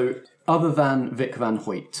 So, other than Vic Van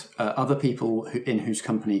Hoyt, other people in whose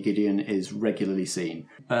company Gideon is regularly seen.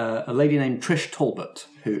 A lady named Trish Talbot,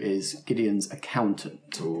 who is Gideon's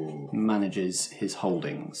accountant, manages his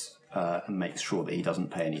holdings and makes sure that he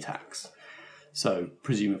doesn't pay any tax. So,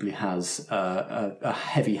 presumably has a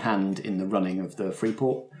heavy hand in the running of the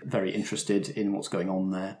Freeport, very interested in what's going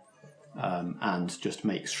on there. And just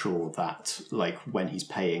makes sure that, like, when he's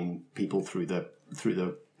paying people through the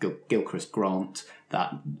Gilchrist grant,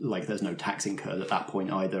 that like there's no tax incurred at that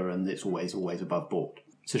point either, and it's always above board.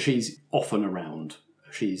 So she's often around.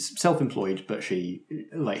 She's self-employed, but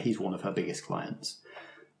he's one of her biggest clients.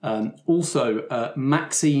 Also,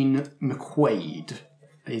 Maxine McQuaid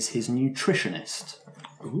is his nutritionist.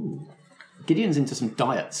 Ooh. Gideon's into some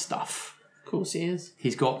diet stuff. Of course he is.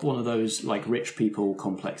 He's got one of those like rich people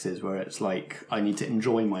complexes where it's like, I need to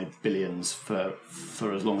enjoy my billions for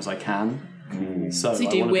as long as I can. So Does he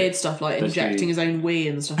do weird stuff like injecting his own wee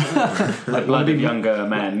and stuff like that? Like blood of younger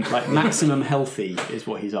men. like maximum healthy is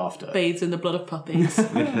what he's after. Bathes in the blood of puppies.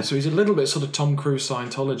 So he's a little bit sort of Tom Cruise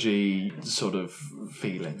Scientology sort of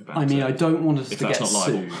feeling about I mean, it. I don't want us to that's get not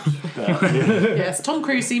libel. sued. But Yes, Tom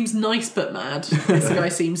Cruise seems nice but mad. This guy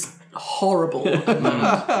seems horrible and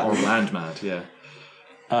mad. Or land mad, yeah.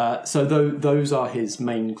 so those are his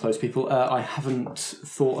main close people. I haven't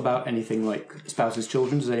thought about anything like spouses,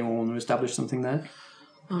 children. Does anyone want to establish something there?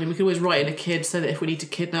 I mean, we can always write in a kid so that if we need to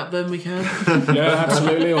kidnap them, we can. Yeah,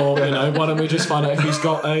 absolutely. Or, why don't we just find out if he's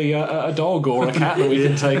got a dog or a cat that we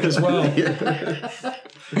can take as well?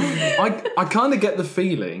 I kind of get the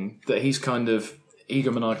feeling that he's kind of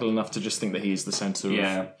egomaniacal enough to just think that he's the centre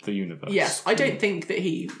of the universe. Yes, I don't think that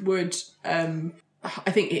he would...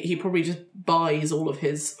 I think he probably just buys all of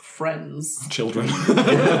his friends. Children.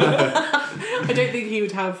 I don't think he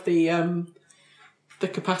would have the the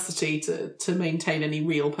capacity to maintain any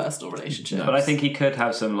real personal relationship. But I think he could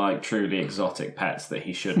have some like truly exotic pets that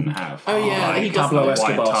he shouldn't have. Oh yeah, like he doesn't. Pablo white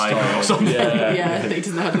Escobar tiger style. or something. Yeah, that he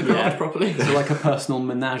doesn't know how to look after properly. So like a personal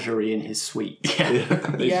menagerie in his suite.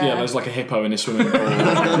 Yeah. There's like a hippo in his swimming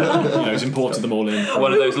pool. He's imported them all in.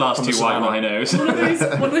 One of those last From two the white savannah. rhinos.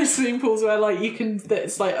 One of those swimming pools where like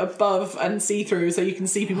that's like above and see through, so you can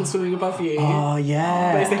see people swimming above you. Oh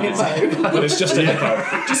yeah. But it's a hippo But it's just a hippo.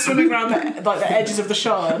 just swimming around the edges of the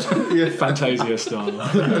shard. Fantasia style.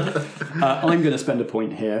 I'm going to spend a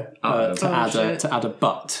point here shit. to add a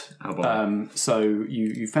but. Oh, boy. So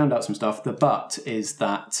you found out some stuff. The but is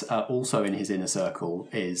that also in his inner circle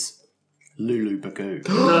is Lulu Bagoo.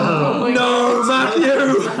 No,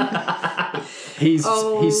 Matthew! He's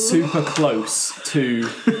super close to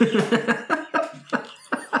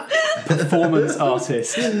performance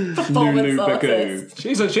artist Lulu Bagoo. artist.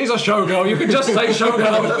 She's a showgirl. You can just say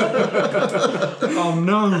showgirl. Oh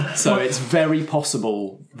no. So it's very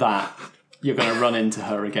possible that you're going to run into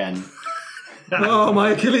her again. Oh,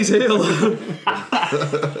 my Achilles heel.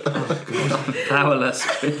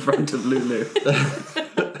 Powerless in front of Lulu.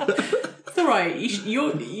 It's alright.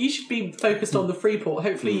 You should be focused on the Freeport.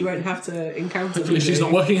 Hopefully you won't have to encounter Hopefully she's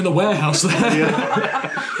Lulu. not working in the warehouse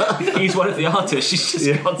there. He's one of the artists. She's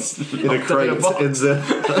just constantly In a locked up crate in a box. in the...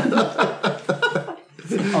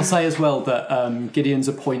 I'll say as well that Gideon's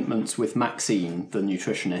appointments with Maxine, the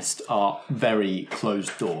nutritionist, are very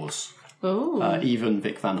closed doors. Oh. Even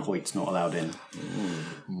Vic Van Hoyt's not allowed in.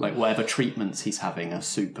 Like whatever treatments he's having are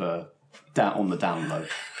super on the down low.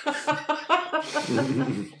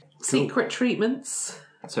 Secret treatments.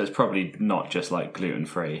 So it's probably not just like gluten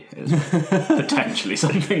free. It's potentially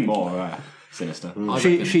something more sinister.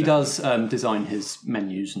 She does design his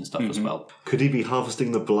menus and stuff as well. Could he be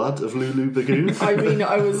harvesting the blood of Lulu Bagoo? I mean,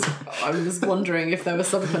 I was wondering if there was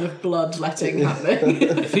some kind of bloodletting happening.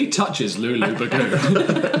 If he touches Lulu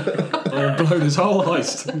Bagoo, I'll blow his whole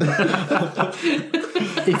heist.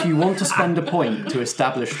 If you want to spend a point to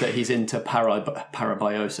establish that he's into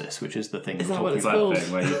parabiosis, which is the thing Is we're that what talking it's about called?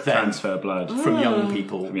 Thing where you transfer blood from young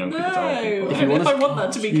people. from young people to old people. No, and if I want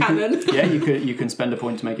that to be canon. You can spend a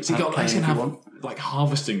point to make it He's canon gonna if you have want. like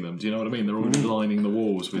harvesting them. Do you know what I mean? They're already lining the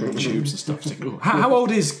walls with tubes and stuff. Ooh. How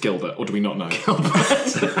old is Gilbert, or do we not know?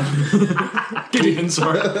 Gideon,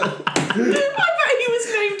 sorry. I bet he was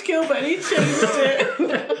named Gilbert and he changed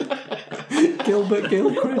it. Gilbert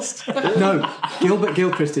Gilchrist? No, Gilbert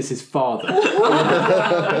Gilchrist is his father.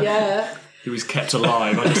 Yeah. He was kept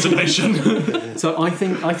alive by destination. So I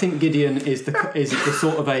think Gideon is the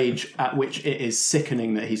sort of age at which it is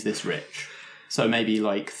sickening that he's this rich. So maybe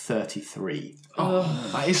like 33.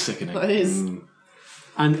 That is sickening. That is.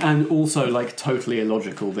 And also like totally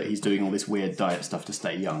illogical that he's doing all this weird diet stuff to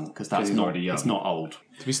stay young because that's he's not already young. It's not old.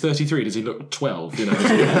 If he's 33, does he look 12? You know, he's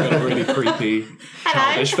got a really creepy,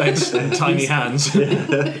 childish face and tiny hands.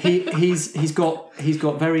 He's got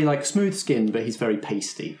very like smooth skin, but he's very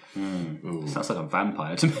pasty. Sounds like a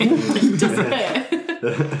vampire to me. Does a bit.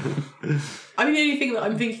 I mean, the only thing that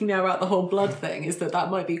I'm thinking now about the whole blood thing is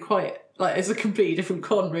that might be quite like it's a completely different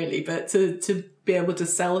con, really. But to be able to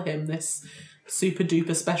sell him this super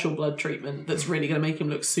duper special blood treatment that's really going to make him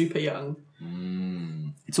look super young.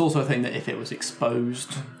 It's also a thing that if it was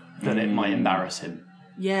exposed, that it might embarrass him.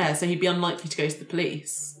 Yeah, so he'd be unlikely to go to the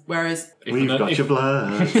police. Whereas We've got your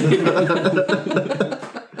blood.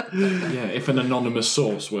 If an anonymous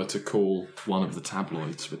source were to call one of the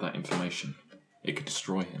tabloids with that information, it could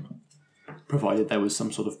destroy him. Provided there was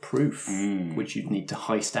some sort of proof, which you'd need to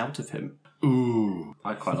heist out of him. Ooh.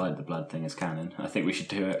 I quite like the blood thing as canon. I think we should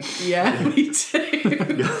do it. yeah, me too.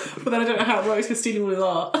 But then I don't know how it works with stealing all his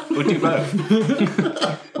art. We'll do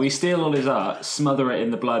both. We steal all his art, smother it in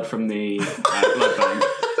the blood from the blood bank.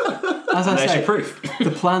 As I There's say, your proof.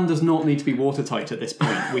 the plan does not need to be watertight at this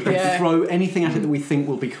point. We can Yeah. throw anything at it that we think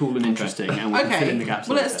will be cool and interesting, and we can fill in the gaps.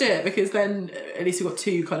 Well, let's do later. it because then at least we've got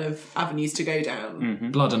two kind of avenues to go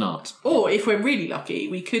down. Blood and art. Or if we're really lucky,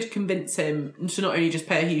 we could convince him to not only just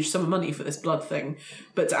pay a huge sum of money for this blood thing,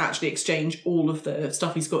 but to actually exchange all of the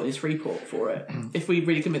stuff he's got in his Freeport for it. If we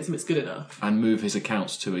really convince him it's good enough. And move his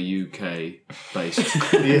accounts to a UK-based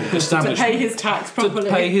To establishment. pay his tax properly.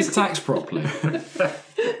 To pay his tax properly.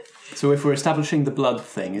 So if we're establishing the blood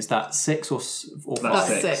thing, is that 6 or 5? That's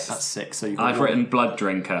six. six. That's 6. So you've got I've one. written blood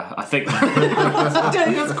drinker. I think I don't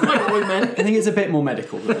think that's quite what we meant. I think it's a bit more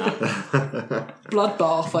medical than that.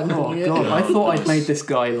 bloodbath, I'm calling it. God, I thought I'd made this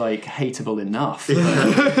guy like hateable enough.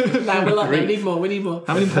 Now we're like, we need more.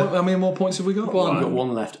 How many more points have we got? I've got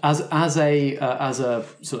one left. As a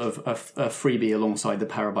sort of a freebie alongside the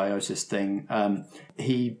parabiosis thing,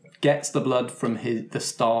 he gets the blood from the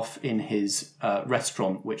staff in his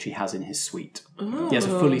restaurant, which he has in his suite. Oh. He has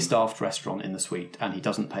a fully staffed restaurant in the suite, and he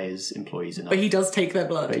doesn't pay his employees enough. But he does take their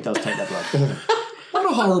blood. What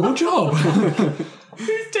a horrible job!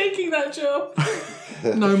 Who's taking that job?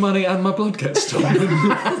 No money and my blood gets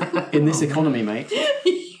stolen. In this economy, mate,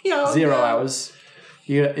 0 hours,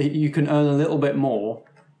 you can earn a little bit more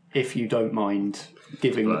if you don't mind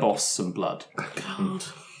giving the boss some blood. God.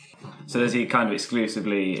 So does he kind of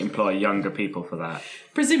exclusively employ younger people for that?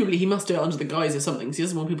 Presumably he must do it under the guise of something because he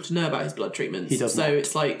doesn't want people to know about his blood treatments. He does so not.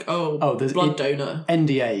 it's like, there's blood donor.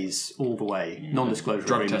 NDAs all the way, non-disclosure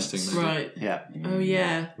Drug agreements. testing. Right. Yeah. Oh,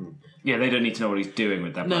 yeah. Yeah, they don't need to know what he's doing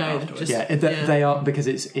with that blood afterwards. They are, because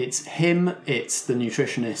it's him, it's the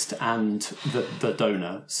nutritionist, and the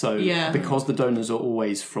donor. So because the donors are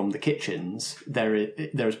always from the kitchens, there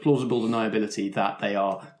is plausible deniability that they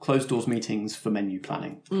are closed doors meetings for menu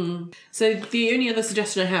planning. Mm. So the only other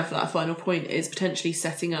suggestion I have for that final point is potentially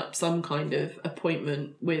setting up some kind of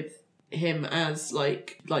appointment with him as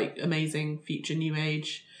like amazing future new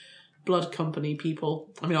age blood company people.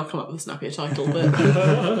 I mean, I'll come up with a snappier title, but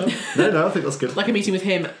No, I think that's good. like a meeting with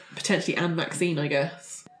him, potentially, and Maxine, I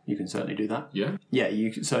guess. You can certainly do that. Yeah. Yeah.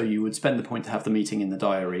 You would spend the point to have the meeting in the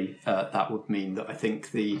diary. That would mean that I think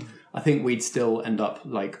we'd still end up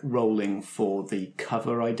like rolling for the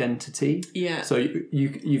cover identity. Yeah. So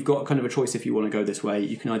you've got kind of a choice if you want to go this way.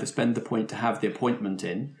 You can either spend the point to have the appointment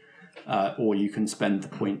in, or you can spend the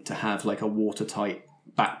point to have like a watertight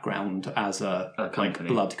background as a like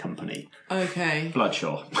blood company. Okay.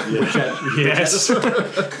 Bloodshaw. Yes.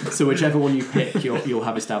 So whichever one you pick, you'll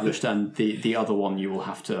have established, and the other one you will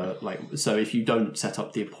have to like. So if you don't set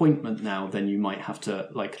up the appointment now, then you might have to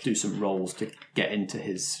like do some rolls to get into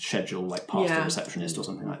his schedule, like past the receptionist or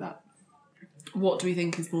something like that. What do we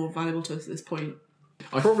think is more valuable to us at this point?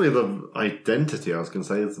 Probably the identity, I was going to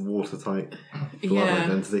say, is the watertight blood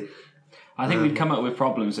identity. I think we'd come up with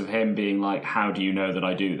problems of him being like, how do you know that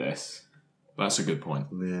I do this? That's a good point.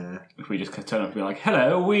 Yeah. If we just turn up and be like,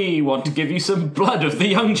 hello, we want to give you some blood of the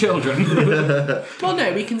young children. Well,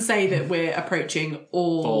 no, we can say that we're approaching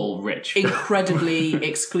all rich. Incredibly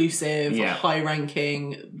exclusive, Yeah.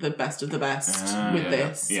 high-ranking, the best of the best with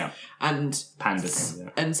this. Yeah. And Pandas. Yeah.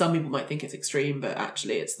 and some people might think it's extreme, but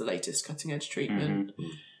actually it's the latest cutting-edge treatment. Mm-hmm.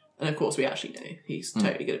 And of course, we actually know he's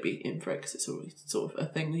totally going to be in for it because it's always sort of a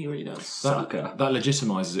thing he already does. Sucker. That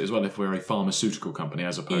legitimises it as well if we're a pharmaceutical company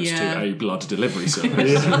as opposed to a blood delivery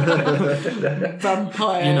service.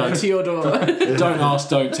 Vampire to your door. Don't ask,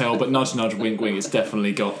 don't tell, but nudge, nudge, wink, wink. It's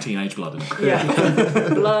definitely got teenage blood in it.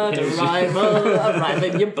 Yeah. Blood arrive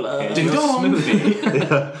in your blood. Ding dong.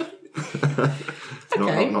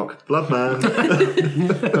 Knock, knock, blood man.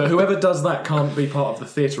 But whoever does that can't be part of the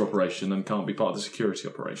theatre operation and can't be part of the security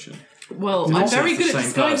operation. Well, I'm very good at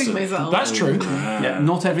disguising myself. That's true. Yeah,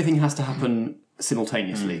 not everything has to happen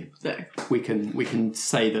simultaneously. No. We can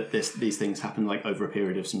say that these things happen like over a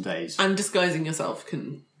period of some days. And disguising yourself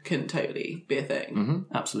can totally be a thing.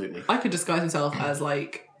 Mm-hmm. Absolutely. I could disguise myself as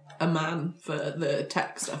like a man for the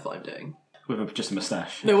tech stuff I'm doing. With just a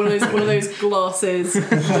moustache. No, one of those glasses,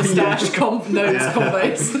 moustache, nose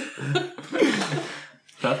combos.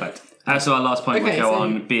 Perfect. So our last point would go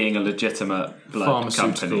on being a legitimate blood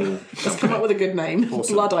company. Let's come up with a good name.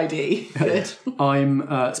 Awesome. Blood ID. Good.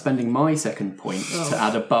 I'm spending my second point to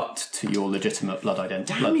add a but to your legitimate blood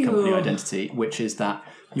company identity, which is that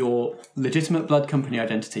your legitimate blood company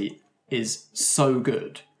identity is so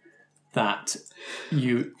good that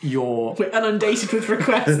you're We're inundated with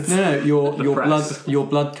requests. No, your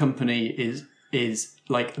blood company is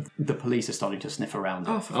like the police are starting to sniff around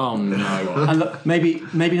it. Oh no. And look, maybe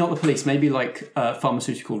not the police, maybe like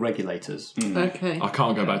pharmaceutical regulators. Okay. I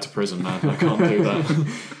can't go back to prison, man. I can't do that.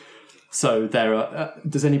 So there are.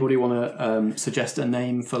 Does anybody want to suggest a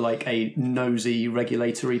name for like a nosy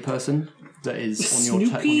regulatory person that is on your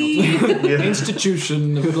Snoopy.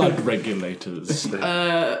 Institution of blood regulators.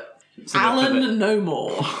 Alan No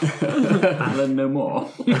More. Alan No More.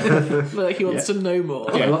 Like he wants to know more.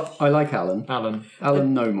 Yeah. I like Alan.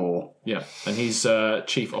 Alan No More. Yeah, and he's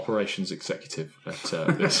chief operations executive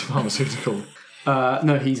at this pharmaceutical.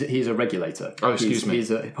 No, he's a regulator. Oh, excuse me. He's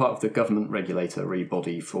a part of the government regulatory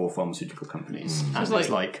body for pharmaceutical companies. And like it's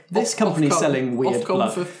like, this company's selling weird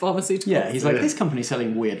blood. for pharmaceuticals. Yeah, he's like, this company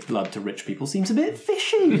selling weird blood to rich people seems a bit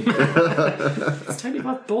fishy. It's totally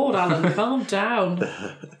my board, Alan. Calm down.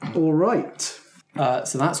 All right.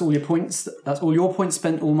 So that's all your points. That's all your points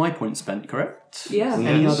spent. All my points spent. Correct. Yeah.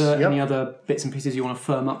 Any Yep. other bits and pieces you want to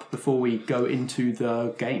firm up before we go into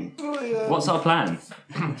the game? What's our plan?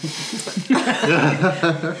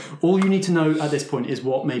 All you need to know at this point is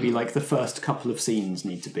what maybe like the first couple of scenes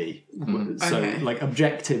need to be. So Okay. like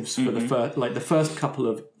objectives for the first couple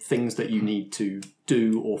of things that you need to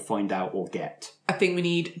do or find out or get. I think we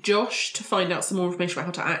need Josh to find out some more information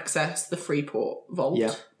about how to access the Freeport vault.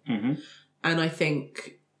 Yeah. And I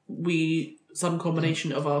think some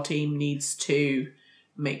combination of our team needs to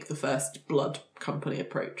make the first blood company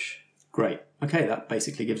approach. Great. Okay, that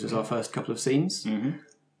basically gives us our first couple of scenes.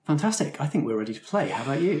 Fantastic. I think we're ready to play. How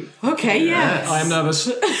about you? Okay, yes. I am nervous.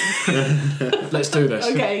 Let's do this.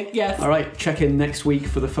 Okay, yes. All right, check in next week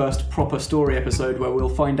for the first proper story episode where we'll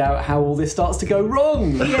find out how all this starts to go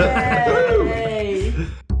wrong. Yay!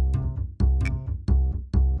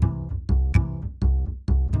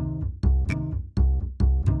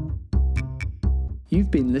 You've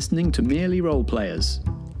been listening to Merely Role Players.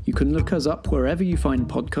 You can look us up wherever you find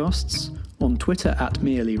podcasts, on Twitter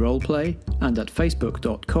 @merelyroleplay and at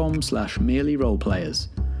facebook.com/merelyroleplayers.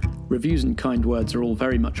 Reviews and kind words are all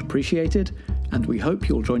very much appreciated, and we hope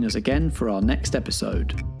you'll join us again for our next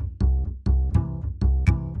episode.